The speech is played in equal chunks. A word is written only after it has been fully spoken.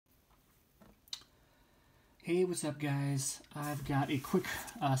Hey, what's up guys? I've got a quick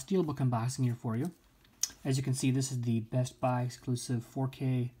Steelbook unboxing here for you. As you can see, this is the Best Buy exclusive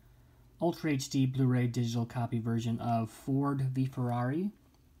 4K Ultra HD Blu-ray digital copy version of Ford v Ferrari.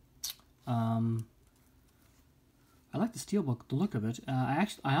 I like the Steelbook, the look of it. I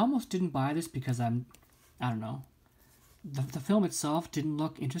almost didn't buy this because I don't know. The film itself didn't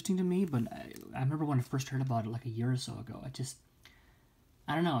look interesting to me, but I remember when I first heard about it like a year or so ago.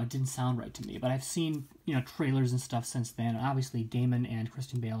 I don't know, it didn't sound right to me, but I've seen, trailers and stuff since then. Obviously, Damon and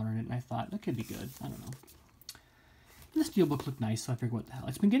Kristen Bale are in it, and I thought, that could be good. I don't know. And the Steelbook looked nice, so I figured, what the hell.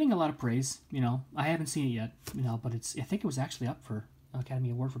 It's been getting a lot of praise, I haven't seen it yet, but I think it was actually up for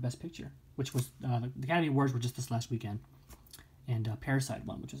Academy Award for Best Picture, which was, the Academy Awards were just this last weekend, and Parasite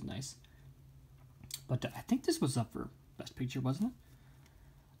won, which was nice. But I think this was up for Best Picture, wasn't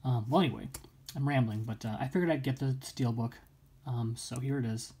it? Well, anyway, I'm rambling, but I figured I'd get the Steelbook. So here it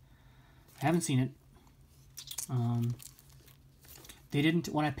is. I haven't seen it. They didn't,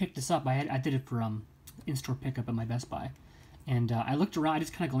 when I picked this up, I did it for in-store pickup at my Best Buy, and I looked around, I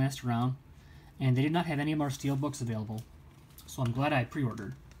just kind of glanced around, and they did not have any of our Steelbooks available, so I'm glad I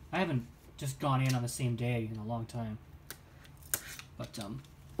pre-ordered. I haven't just gone in on the same day in a long time, but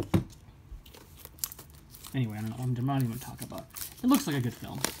anyway, I don't know, I'm not even going to talk about it. It looks like a good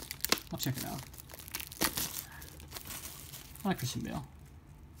film. I'll check it out. I like Christian Bale.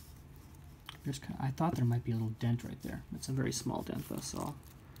 I thought there might be a little dent right there. It's a very small dent, though, so...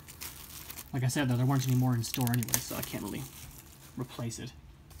 Like I said, though, there weren't any more in store anyway, so I can't really replace it.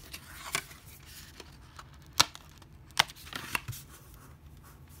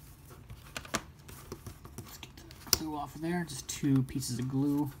 Let's get the glue off of there. Just 2 pieces of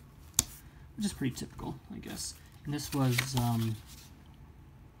glue, which is pretty typical, I guess. And this was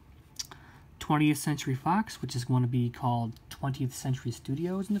 20th Century Fox, which is going to be called 20th Century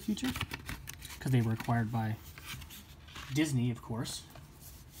Studios in the future, because they were acquired by Disney, of course.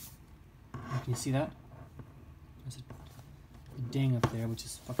 Can you see that? There's a ding up there, which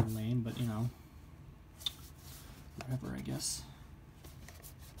is fucking lame, but whatever, I guess.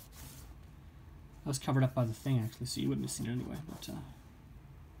 That was covered up by the thing, actually, so you wouldn't have seen it anyway, but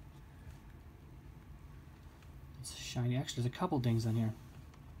it's shiny. Actually, there's a couple dings on here.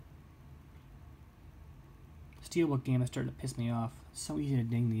 Steelbook game is starting to piss me off. It's so easy to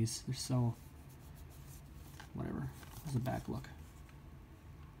ding these. They're so... whatever. How's the back look?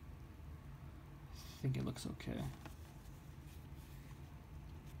 I think it looks okay.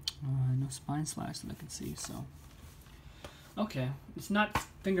 No spine slash that I can see, so... Okay. It's not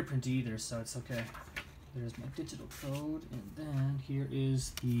fingerprinted either, so it's okay. There's my digital code, and then here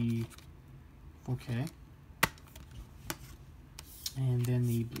is the 4K. And then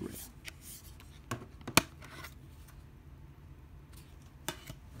the Blu-ray.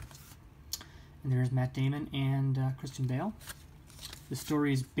 And there's Matt Damon and Kristen Bale. The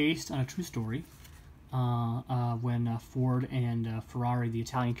story is based on a true story when Ford and Ferrari, the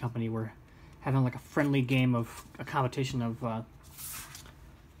Italian company, were having like a friendly game of a competition of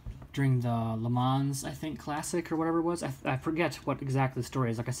during the Le Mans, I think, Classic or whatever it was. I forget what exactly the story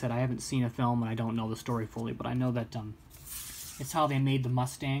is. Like I said, I haven't seen a film and I don't know the story fully, but I know that it's how they made the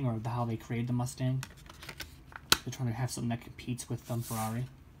Mustang, or how they created the Mustang. They're trying to have something that competes with Ferrari.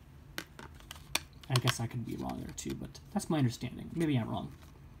 I guess I could be wrong there too, but that's my understanding. Maybe I'm wrong.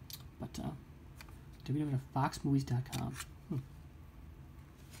 But www.foxmovies.com.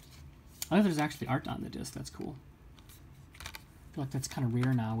 I know there's actually art on the disc. That's cool. I feel like that's kind of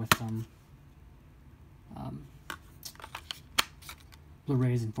rare now with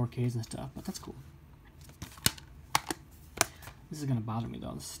Blu-rays and 4Ks and stuff, but that's cool. This is gonna bother me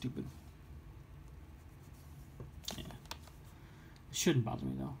though. This is stupid. Yeah, it shouldn't bother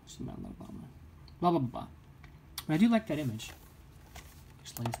me though. It shouldn't bother me. Blah, blah, blah, blah. But I do like that image.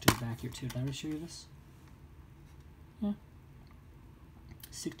 Actually, let's do it back here, too. Did I ever show you this? Yeah.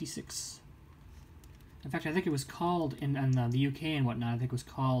 66. In fact, I think it was called, in the UK and whatnot, I think it was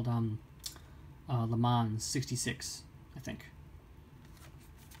called Le Mans 66, I think.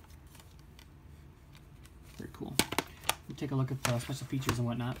 Very cool. We'll take a look at the special features and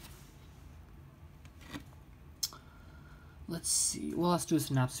whatnot. Let's see. Well, let's do a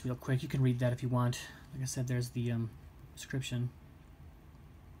synopsis real quick. You can read that if you want. Like I said, there's the description.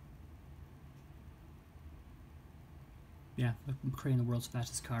 Yeah, creating the world's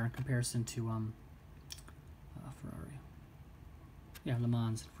fastest car in comparison to Ferrari. Yeah, Le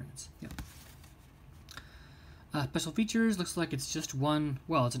Mans in France. Yeah. Special features. Looks like it's just one.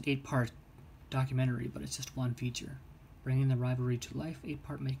 Well, it's an 8-part documentary, but it's just one feature, bringing the rivalry to life.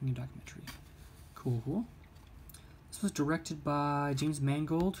 8-part making a documentary. Cool, cool. This was directed by James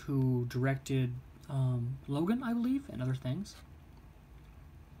Mangold, who directed Logan, I believe, and other things.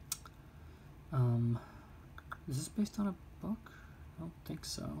 Is this based on a book? I don't think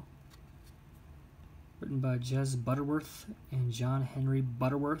so. Written by Jez Butterworth and John Henry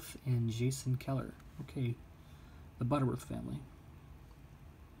Butterworth and Jason Keller. Okay, the Butterworth family.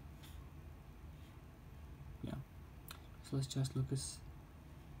 Yeah. So let's just Lucas.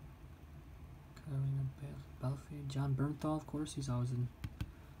 Battlefield. John Bernthal, of course. He's always in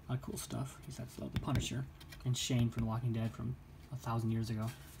a lot of cool stuff. He's that's the Punisher. And Shane from The Walking Dead from 1,000 years ago.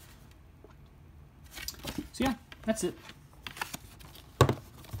 So yeah, that's it.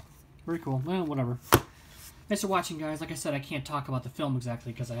 Very cool. Well, whatever. Thanks for watching, guys. Like I said, I can't talk about the film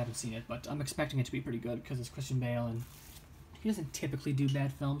exactly because I haven't seen it, but I'm expecting it to be pretty good because it's Christian Bale, and he doesn't typically do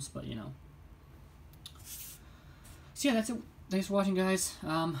bad films, but you know. So yeah, that's it. Thanks for watching, guys.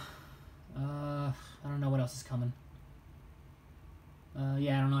 I don't know what else is coming.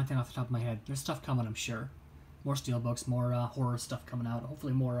 Yeah, I don't know anything off the top of my head. There's stuff coming, I'm sure. More Steelbooks, more horror stuff coming out.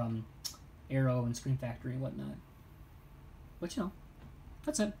 Hopefully more Arrow and Scream Factory and whatnot. But you know,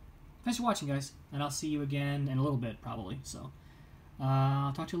 that's it. Thanks for watching, guys, and I'll see you again in a little bit, probably. So,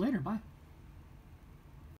 I'll talk to you later. Bye.